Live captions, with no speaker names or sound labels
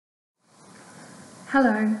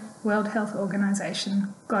Hello, World Health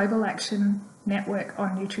Organization Global Action Network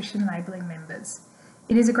on Nutrition Labelling members.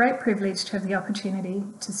 It is a great privilege to have the opportunity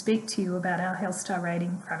to speak to you about our Health Star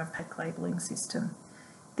Rating front of pack labelling system.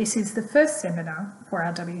 This is the first seminar for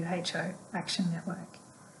our WHO Action Network.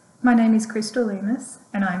 My name is Crystal Lemus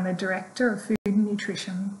and I'm the Director of Food and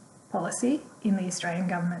Nutrition Policy in the Australian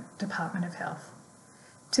Government Department of Health.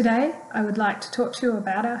 Today, I would like to talk to you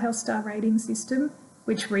about our Health Star Rating system,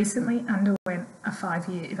 which recently underwent a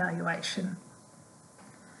 5-year evaluation.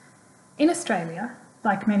 In Australia,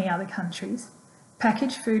 like many other countries,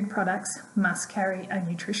 packaged food products must carry a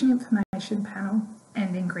nutrition information panel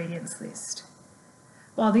and ingredients list.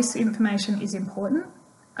 While this information is important,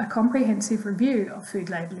 a comprehensive review of food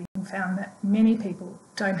labelling found that many people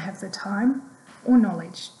don't have the time or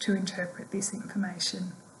knowledge to interpret this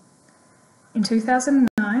information. In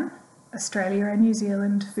 2009, Australia and New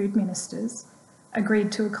Zealand food ministers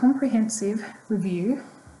agreed to a comprehensive review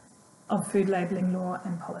of food labelling law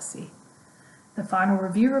and policy. The final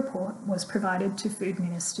review report was provided to food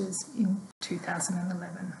ministers in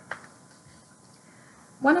 2011.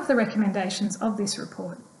 One of the recommendations of this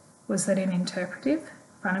report was that an interpretive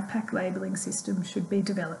front-of-pack labelling system should be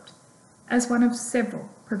developed as one of several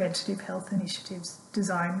preventative health initiatives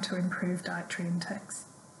designed to improve dietary intakes.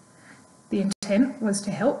 The intent was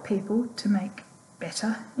to help people to make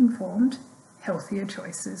better informed, healthier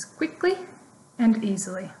choices quickly and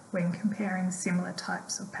easily when comparing similar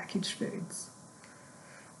types of packaged foods.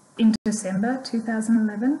 In December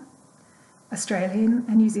 2011, Australian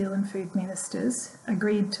and New Zealand food ministers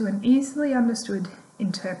agreed to an easily understood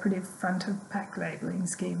interpretive front-of-pack labelling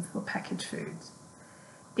scheme for packaged foods.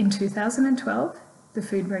 In 2012, the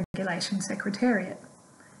Food Regulation Secretariat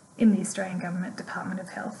in the Australian Government Department of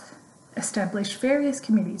Health established various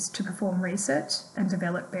committees to perform research and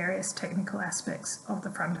develop various technical aspects of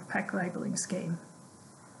the front-of-pack labelling scheme.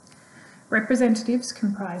 Representatives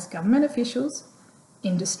comprise government officials,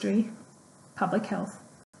 industry, public health,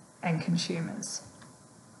 and consumers.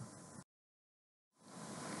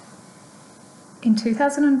 In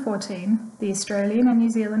 2014, the Australian and New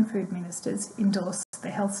Zealand food ministers endorsed the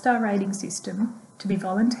Health Star Rating system to be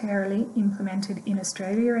voluntarily implemented in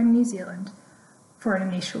Australia and New Zealand for an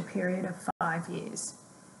initial period of 5 years.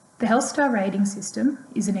 The Health Star Rating system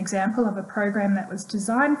is an example of a program that was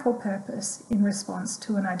designed for purpose in response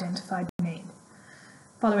to an identified need.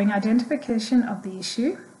 Following identification of the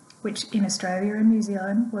issue, which in Australia and New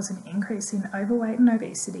Zealand was an increase in overweight and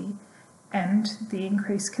obesity and the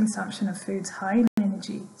increased consumption of foods high in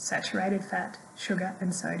energy, saturated fat, sugar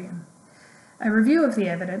and sodium. A review of the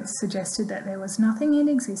evidence suggested that there was nothing in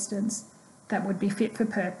existence that would be fit for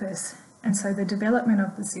purpose, and so the development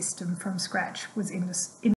of the system from scratch was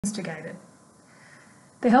instigated.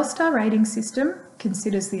 The Health Star Rating system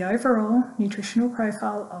considers the overall nutritional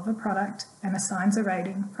profile of a product and assigns a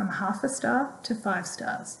rating from 0.5 star to 5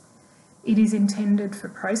 stars. It is intended for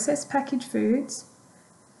processed packaged foods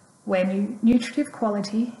where nutritive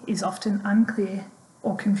quality is often unclear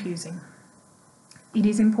or confusing. It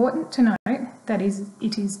is important to note that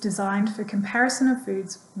it is designed for comparison of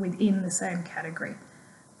foods within the same category.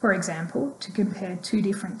 For example, to compare 2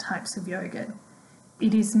 different types of yogurt.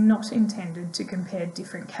 It is not intended to compare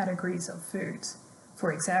different categories of foods.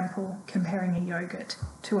 For example, comparing a yogurt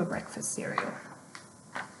to a breakfast cereal.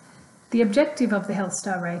 The objective of the Health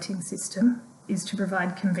Star Rating system is to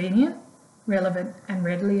provide convenient, relevant and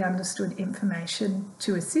readily understood information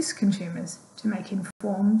to assist consumers to make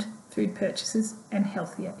informed food purchases and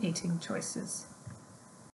healthier eating choices.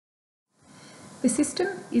 The system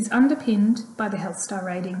is underpinned by the Health Star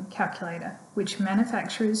Rating calculator, which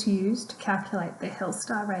manufacturers use to calculate the Health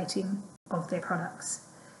Star rating of their products.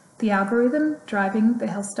 The algorithm driving the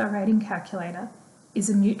Health Star Rating calculator is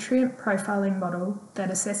a nutrient profiling model that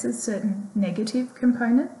assesses certain negative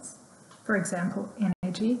components, for example,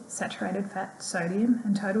 energy, saturated fat, sodium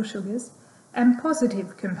and total sugars, and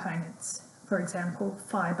positive components, for example,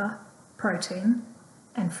 fibre, protein,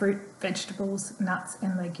 and fruit, vegetables, nuts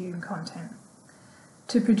and legume content,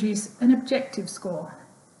 to produce an objective score.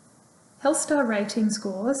 Health Star Rating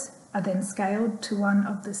scores are then scaled to one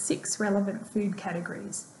of the 6 relevant food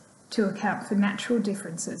categories to account for natural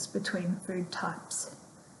differences between food types.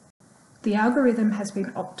 The algorithm has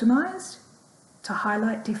been optimised to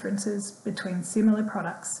highlight differences between similar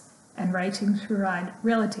products, and ratings provide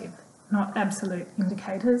relative, not absolute,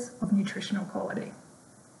 indicators of nutritional quality.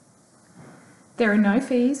 There are no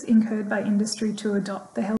fees incurred by industry to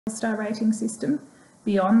adopt the Health Star Rating system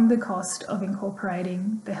beyond the cost of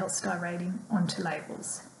incorporating the Health Star Rating onto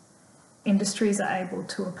labels. Industries are able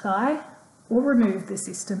to apply or remove the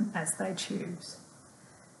system as they choose.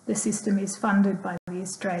 The system is funded by the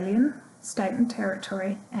Australian, State and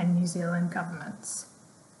Territory and New Zealand governments.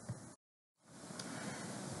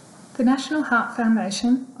 The National Heart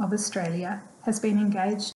Foundation of Australia has been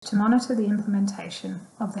engaged to monitor the implementation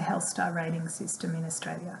of the Health Star rating system in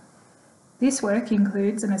Australia. This work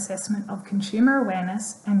includes an assessment of consumer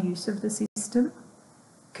awareness and use of the system,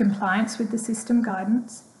 compliance with the system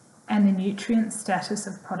guidance, and the nutrient status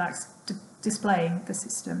of products displaying the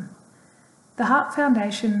system. The Heart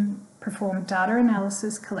Foundation performed data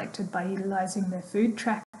analysis collected by utilising their Food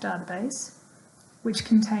Track database, which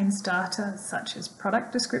contains data such as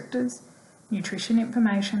product descriptors, nutrition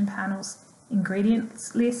information panels,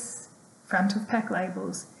 ingredients lists, front of pack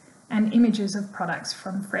labels, and images of products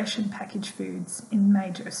from fresh and packaged foods in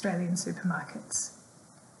major Australian supermarkets.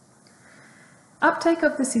 Uptake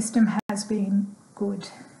of the system has been good.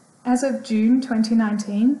 As of June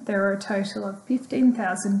 2019, there are a total of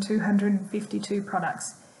 15,252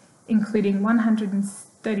 products, including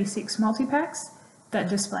 136 multi-packs that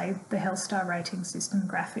display the Health Star rating system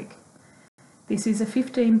graphic. This is a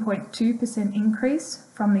 15.2% increase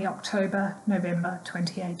from the October-November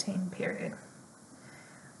 2018 period.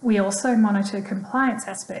 We also monitor compliance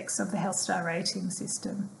aspects of the Health Star rating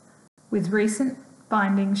system, with recent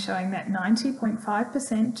findings showing that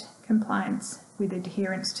 90.5% compliance with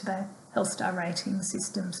adherence to the Health Star rating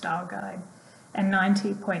system style guide and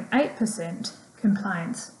 90.8%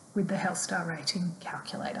 compliance with the Health Star rating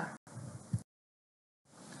calculator.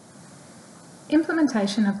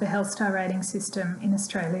 Implementation of the Health Star rating system in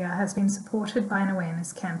Australia has been supported by an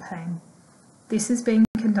awareness campaign. This is being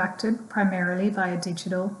conducted primarily via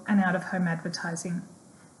digital and out-of-home advertising.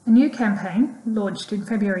 A new campaign, launched in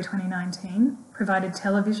February 2019, provided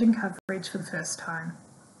television coverage for the first time.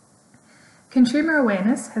 Consumer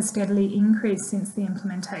awareness has steadily increased since the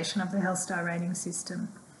implementation of the Health Star rating system.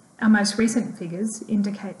 Our most recent figures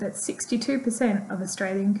indicate that 62% of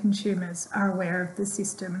Australian consumers are aware of the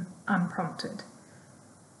system unprompted.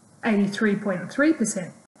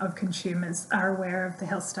 83.3% of consumers are aware of the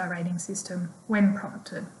Health Star rating system when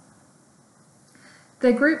prompted.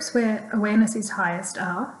 The groups where awareness is highest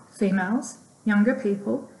are females, younger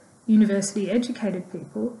people, university educated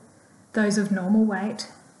people, those of normal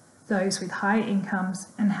weight, those with high incomes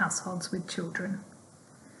and households with children.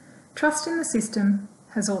 Trust in the system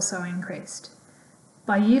has also increased.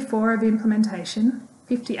 By year 4 of implementation,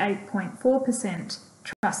 58.4%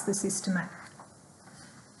 trust the system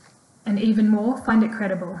and even more find it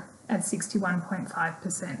credible at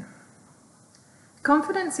 61.5%.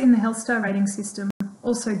 Confidence in the Health Star rating system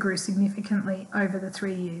also grew significantly over the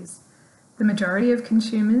 3 years. The majority of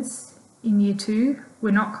consumers in year 2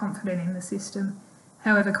 were not confident in the system.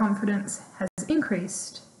 However, confidence has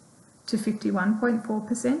increased to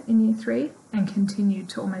 51.4% in year 3 and continued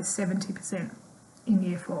to almost 70% in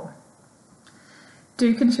year 4.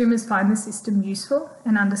 Do consumers find the system useful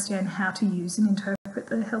and understand how to use and interpret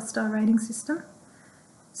the Health Star rating system?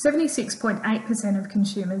 76.8% of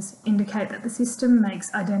consumers indicate that the system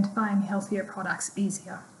makes identifying healthier products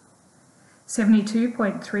easier.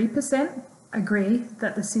 72.3% agree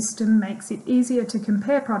that the system makes it easier to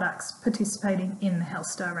compare products participating in the Health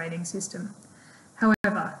Star rating system.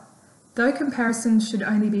 However, though comparisons should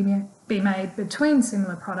only be made between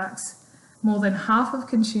similar products, more than half of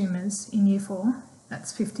consumers in year 4,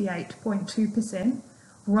 that's 58.2%,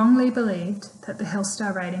 wrongly believed that the Health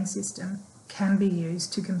Star rating system can be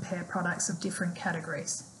used to compare products of different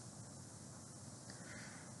categories.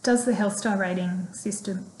 Does the Health Star rating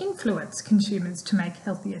system influence consumers to make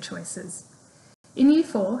healthier choices? In year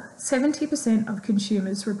 4, 70% of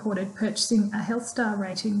consumers reported purchasing a Health Star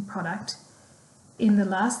rating product in the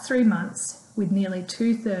last 3 months, with nearly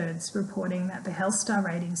 2/3 reporting that the Health Star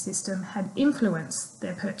rating system had influenced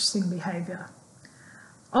their purchasing behaviour.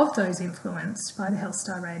 Of those influenced by the Health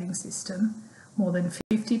Star rating system, more than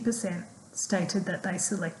 50% stated that they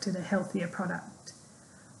selected a healthier product.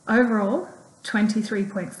 Overall,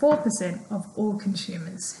 23.4% of all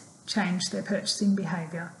consumers changed their purchasing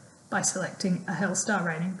behaviour by selecting a Health Star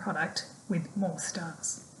rating product with more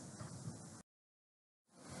stars.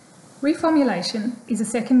 Reformulation is a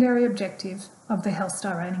secondary objective of the Health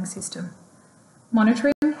Star rating system.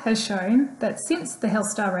 Monitoring has shown that since the Health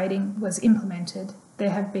Star rating was implemented,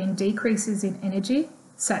 there have been decreases in energy,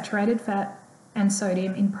 saturated fat, and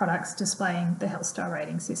sodium in products displaying the Health Star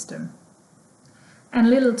rating system. And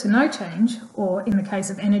little to no change, or in the case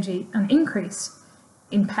of energy, an increase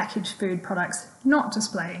in packaged food products not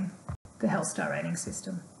displaying the Health Star rating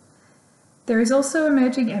system. There is also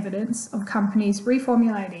emerging evidence of companies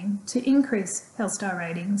reformulating to increase Health Star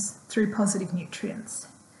ratings through positive nutrients,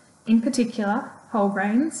 in particular whole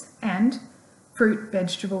grains and fruit,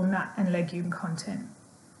 vegetable, nut and legume content.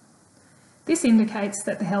 This indicates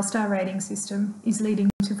that the HealthStar rating system is leading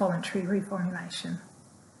to voluntary reformulation.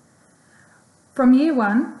 From year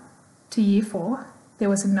 1 to year 4, there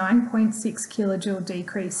was a 9.6 kilojoule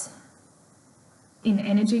decrease in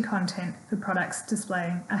energy content for products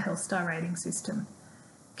displaying a HealthStar rating system,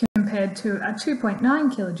 compared to a 2.9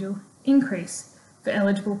 kilojoule increase for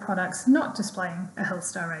eligible products not displaying a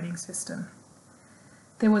HealthStar rating system.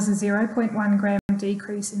 There was a 0.1 gram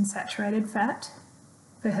decrease in saturated fat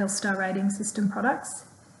for HealthStar rating system products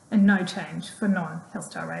and no change for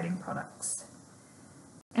non-HealthStar rating products.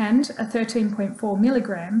 And a 13.4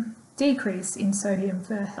 milligram decrease in sodium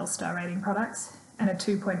for HealthStar rating products and a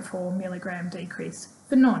 2.4 milligram decrease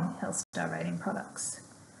for non-HealthStar rating products.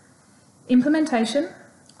 Implementation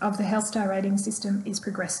of the HealthStar rating system is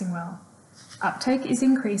progressing well. Uptake is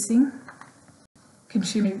increasing,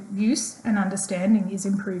 consumer use and understanding is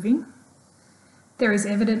improving. There is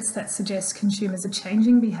evidence that suggests consumers are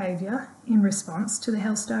changing behaviour in response to the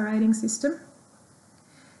HealthStar rating system.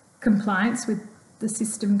 Compliance with the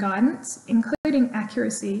system guidance, including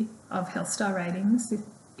accuracy of HealthStar ratings,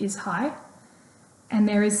 is high, and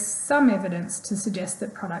there is some evidence to suggest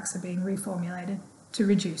that products are being reformulated to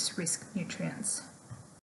reduce risk nutrients.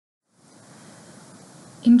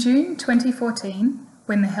 In June 2014,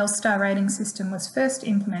 when the HealthStar rating system was first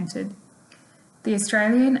implemented, the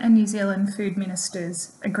Australian and New Zealand food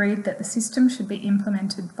ministers agreed that the system should be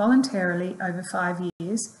implemented voluntarily over 5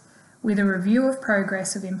 years, with a review of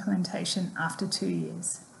progress of implementation after 2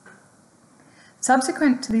 years.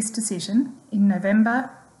 Subsequent to this decision, in November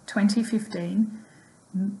 2015,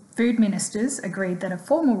 food ministers agreed that a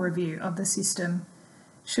formal review of the system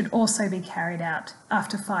should also be carried out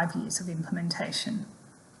after 5 years of implementation.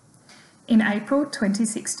 In April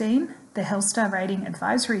 2016, the HealthStar Rating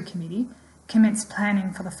Advisory Committee commenced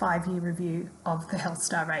planning for the 5-year review of the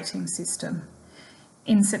HealthStar rating system.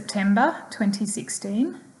 In September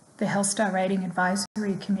 2016, the HealthStar Rating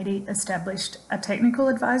Advisory Committee established a technical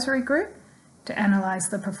advisory group to analyse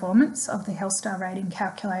the performance of the HealthStar rating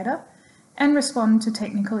calculator and respond to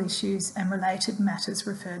technical issues and related matters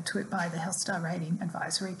referred to it by the HealthStar Rating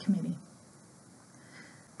Advisory Committee.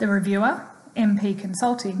 The reviewer, MP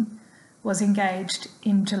Consulting, was engaged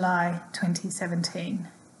in July 2017.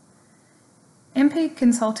 MP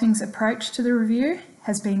Consulting's approach to the review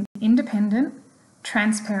has been independent,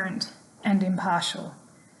 transparent and impartial,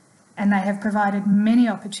 and they have provided many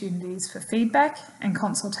opportunities for feedback and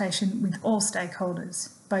consultation with all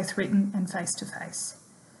stakeholders, both written and face-to-face.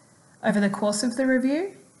 Over the course of the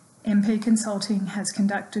review, MP Consulting has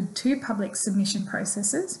conducted 2 public submission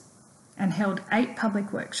processes and held 8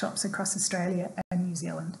 public workshops across Australia and New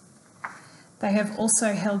Zealand. They have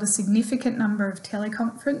also held a significant number of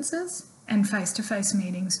teleconferences and face-to-face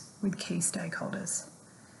meetings with key stakeholders.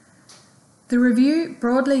 The review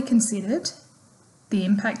broadly considered the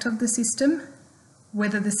impact of the system,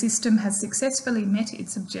 whether the system has successfully met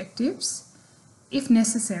its objectives, if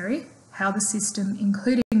necessary, how the system,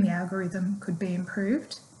 including the algorithm, could be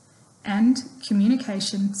improved, and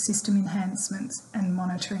communication, system enhancements and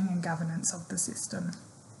monitoring and governance of the system.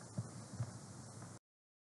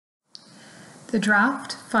 The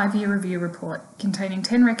draft 5-year review report containing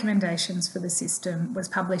 10 recommendations for the system was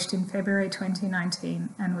published in February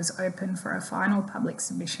 2019 and was open for a final public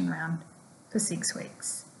submission round for 6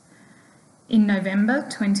 weeks. In November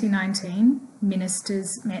 2019,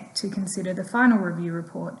 ministers met to consider the final review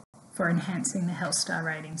report for enhancing the HealthStar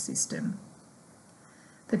rating system.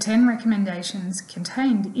 The 10 recommendations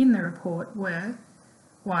contained in the report were: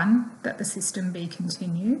 1. That the system be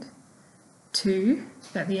continued. 2.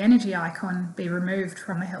 That the energy icon be removed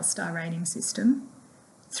from the HealthStar rating system.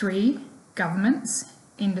 3. Governments,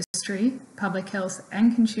 industry, public health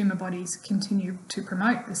and consumer bodies continue to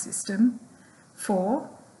promote the system. 4.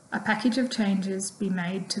 A package of changes be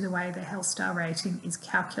made to the way the HealthStar rating is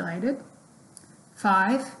calculated.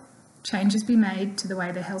 5. Changes be made to the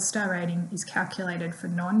way the HealthStar rating is calculated for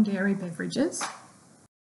non-dairy beverages.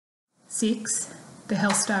 6. The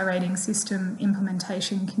HealthStar rating system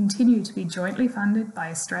implementation continue to be jointly funded by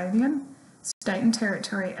Australian, state and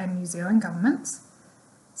territory and New Zealand governments.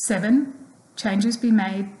 7. Changes be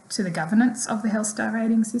made to the governance of the HealthStar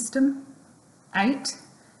rating system. 8.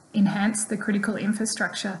 Enhance the critical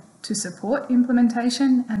infrastructure to support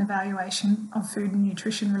implementation and evaluation of food and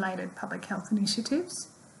nutrition related public health initiatives.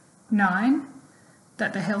 9.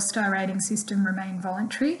 That the HealthStar rating system remain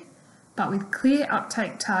voluntary, but with clear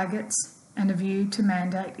uptake targets and a view to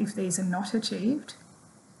mandate if these are not achieved.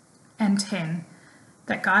 And 10.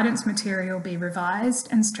 That guidance material be revised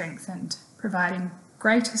and strengthened, providing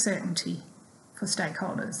greater certainty for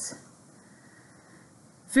stakeholders.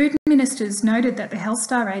 Food ministers noted that the Health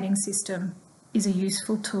Star rating system is a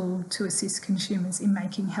useful tool to assist consumers in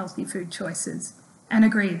making healthy food choices and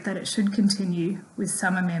agreed that it should continue with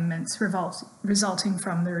some amendments resulting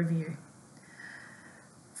from the review.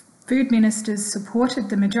 Food ministers supported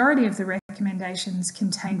the majority of the recommendations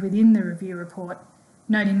contained within the review report,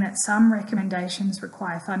 noting that some recommendations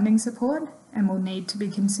require funding support and will need to be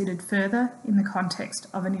considered further in the context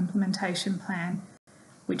of an implementation plan,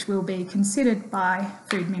 which will be considered by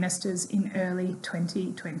food ministers in early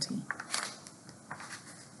 2020.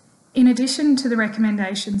 In addition to the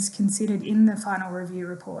recommendations considered in the final review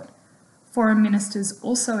report, foreign ministers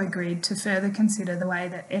also agreed to further consider the way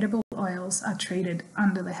that edible oils are treated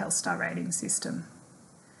under the Health Star rating system.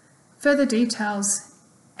 Further details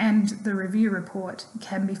and the review report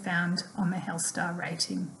can be found on the Health Star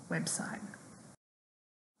rating website.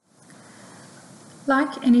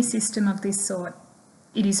 Like any system of this sort,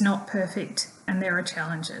 it is not perfect and there are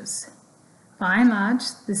challenges. By and large,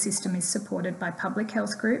 the system is supported by public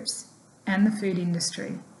health groups and the food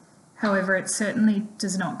industry. However, it certainly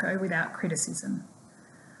does not go without criticism.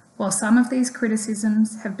 While some of these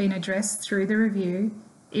criticisms have been addressed through the review,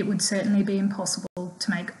 it would certainly be impossible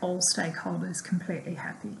to make all stakeholders completely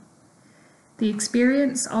happy. The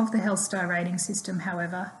experience of the Health Star rating system,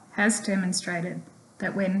 however, has demonstrated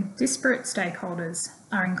that when disparate stakeholders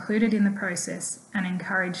are included in the process and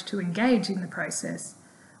encouraged to engage in the process,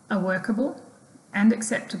 a workable and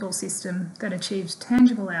acceptable system that achieves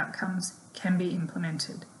tangible outcomes can be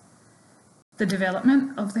implemented. The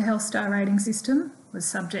development of the Health Star rating system was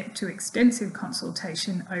subject to extensive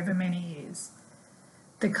consultation over many years.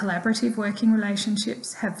 The collaborative working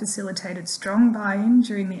relationships have facilitated strong buy-in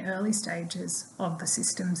during the early stages of the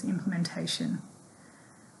system's implementation.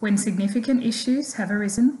 When significant issues have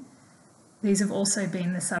arisen, these have also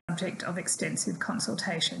been the subject of extensive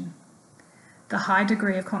consultation. The high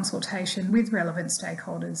degree of consultation with relevant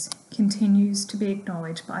stakeholders continues to be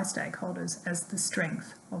acknowledged by stakeholders as the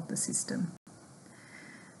strength of the system.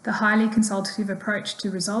 The highly consultative approach to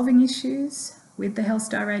resolving issues with the Health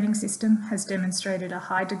Star rating system has demonstrated a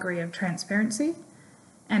high degree of transparency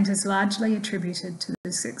and has largely attributed to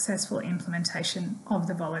the successful implementation of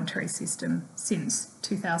the voluntary system since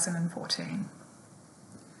 2014.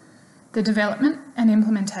 The development and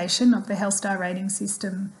implementation of the Health Star rating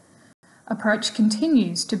system approach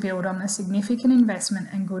continues to build on the significant investment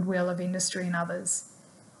and goodwill of industry and others.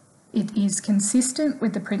 It is consistent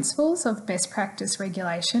with the principles of best practice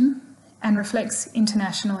regulation and reflects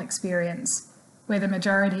international experience, where the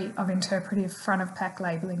majority of interpretive front-of-pack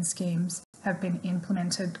labelling schemes have been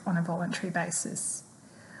implemented on a voluntary basis.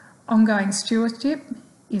 Ongoing stewardship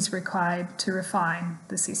is required to refine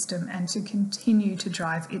the system and to continue to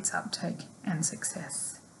drive its uptake and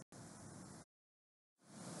success.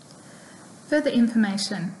 Further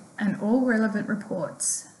information and all relevant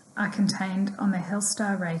reports are contained on the Health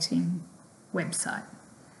Star rating website.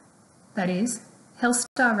 That is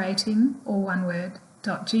healthstarrating, all one word,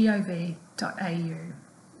 .gov.au.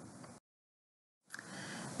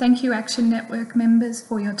 Thank you Action Network members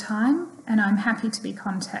for your time, and I'm happy to be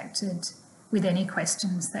contacted with any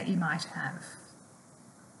questions that you might have.